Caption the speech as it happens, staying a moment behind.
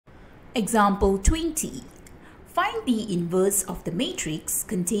Example 20. Find the inverse of the matrix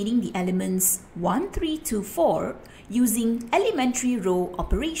containing the elements 1, 3, 2, 4 using elementary row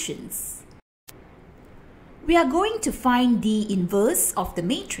operations. We are going to find the inverse of the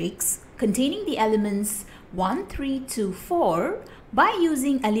matrix containing the elements 1, 3, 2, 4 by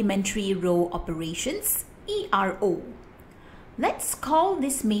using elementary row operations, ERO. Let's call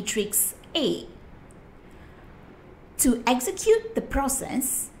this matrix A. To execute the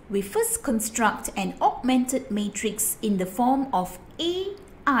process, we first construct an augmented matrix in the form of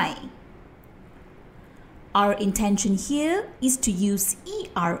AI. Our intention here is to use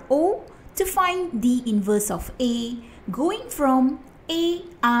ERO to find the inverse of A going from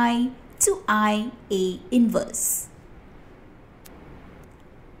AI to IA inverse.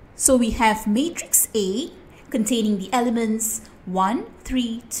 So we have matrix A containing the elements 1,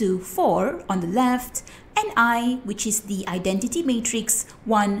 3, 2, 4 on the left and I, which is the identity matrix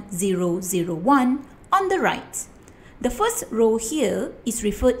 1, 0, 0, 1 on the right. The first row here is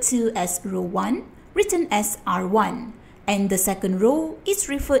referred to as row 1, written as R1, and the second row is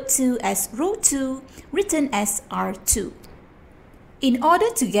referred to as row 2, written as R2. In order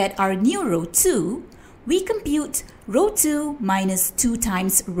to get our new row 2, we compute row 2 minus 2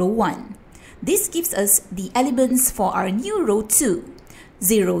 times row 1. This gives us the elements for our new row 2,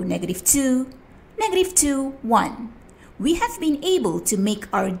 0, negative 2, negative 2, 1. We have been able to make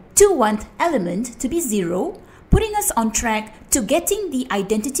our 2th element to be 0, putting us on track to getting the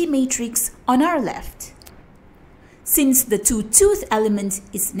identity matrix on our left. Since the 2th element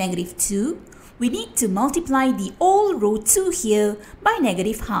is negative 2, we need to multiply the old row 2 here by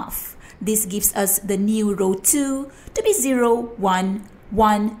negative half. This gives us the new row 2 to be 0, 1,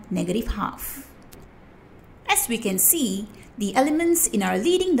 1, negative half. As we can see, the elements in our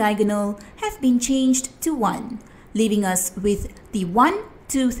leading diagonal have been changed to 1, leaving us with the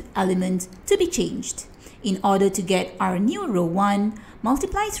 1/2 element to be changed. In order to get our new row 1,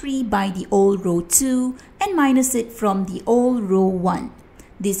 multiply 3 by the old row 2 and minus it from the old row 1.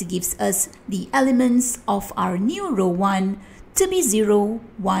 This gives us the elements of our new row 1 to be 0,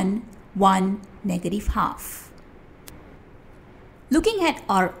 1, 1, negative half. Looking at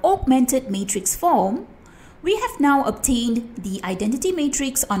our augmented matrix form, we have now obtained the identity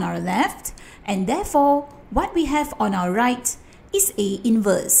matrix on our left, and therefore what we have on our right is A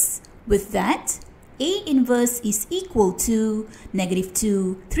inverse. With that, A inverse is equal to negative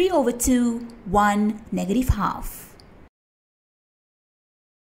 2, 3 over 2, 1, negative half.